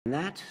And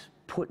that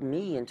put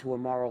me into a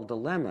moral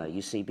dilemma,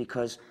 you see,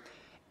 because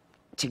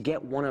to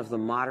get one of the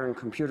modern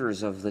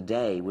computers of the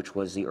day, which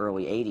was the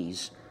early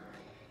 80s,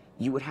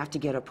 you would have to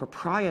get a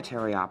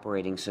proprietary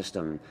operating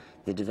system.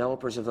 The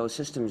developers of those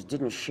systems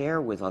didn't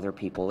share with other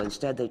people.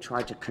 Instead, they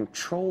tried to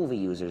control the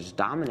users,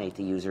 dominate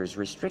the users,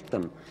 restrict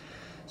them,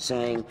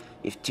 saying,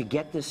 if to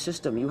get this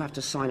system, you have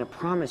to sign a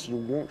promise you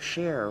won't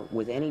share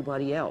with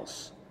anybody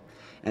else.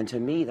 And to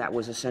me, that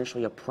was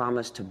essentially a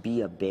promise to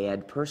be a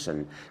bad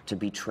person, to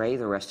betray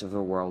the rest of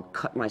the world,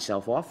 cut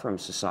myself off from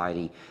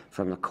society,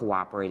 from the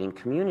cooperating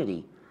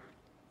community.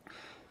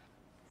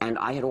 And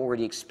I had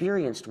already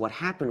experienced what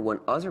happened when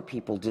other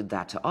people did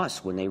that to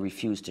us, when they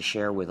refused to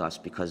share with us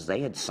because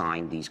they had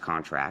signed these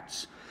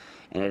contracts.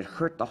 And it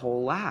hurt the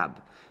whole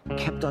lab,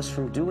 kept us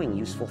from doing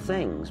useful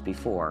things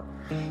before.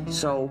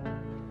 So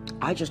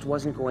I just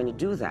wasn't going to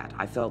do that.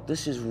 I felt,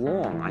 this is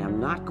wrong. I am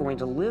not going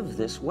to live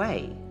this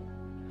way.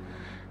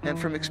 And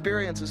from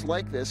experiences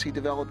like this, he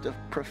developed a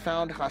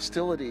profound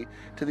hostility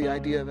to the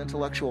idea of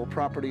intellectual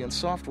property in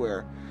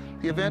software.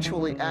 He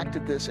eventually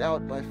acted this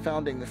out by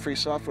founding the Free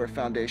Software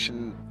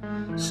Foundation.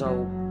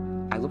 So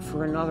I looked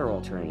for another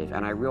alternative,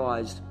 and I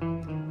realized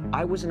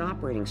I was an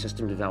operating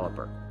system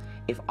developer.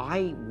 If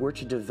I were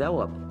to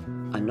develop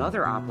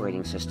another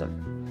operating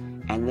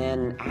system, and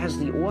then as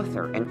the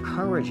author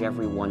encourage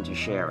everyone to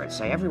share it,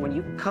 say, everyone,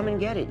 you come and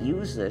get it,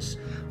 use this,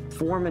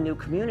 form a new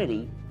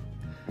community,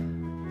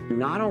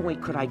 not only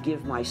could I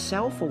give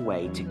myself a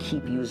way to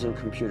keep using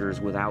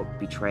computers without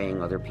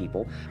betraying other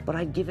people, but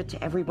I'd give it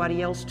to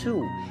everybody else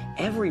too.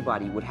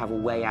 Everybody would have a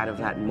way out of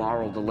that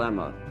moral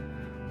dilemma.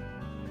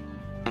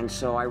 And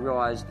so I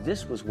realized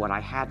this was what I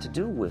had to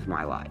do with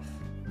my life.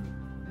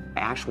 I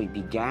actually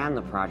began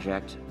the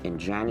project in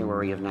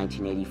January of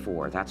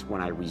 1984. That's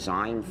when I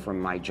resigned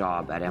from my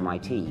job at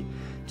MIT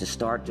to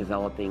start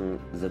developing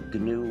the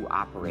GNU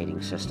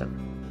operating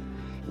system.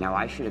 Now,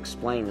 I should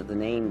explain that the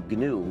name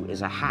GNU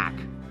is a hack,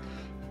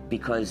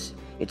 because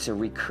it's a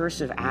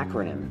recursive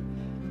acronym.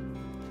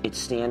 It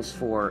stands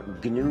for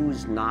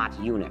GNU's not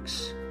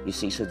Unix. You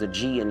see, so the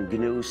G in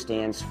GNU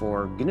stands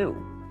for GNU.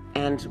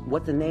 And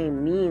what the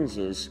name means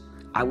is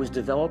I was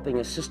developing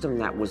a system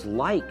that was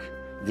like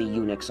the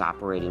Unix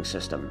operating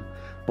system,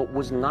 but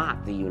was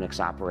not the Unix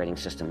operating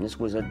system. This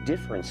was a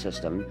different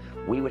system.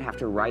 We would have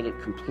to write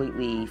it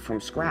completely from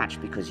scratch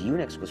because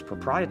Unix was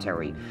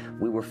proprietary.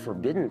 We were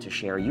forbidden to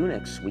share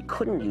Unix. We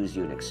couldn't use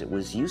Unix. It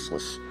was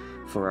useless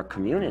for a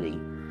community.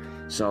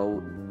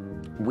 So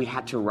we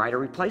had to write a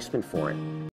replacement for it.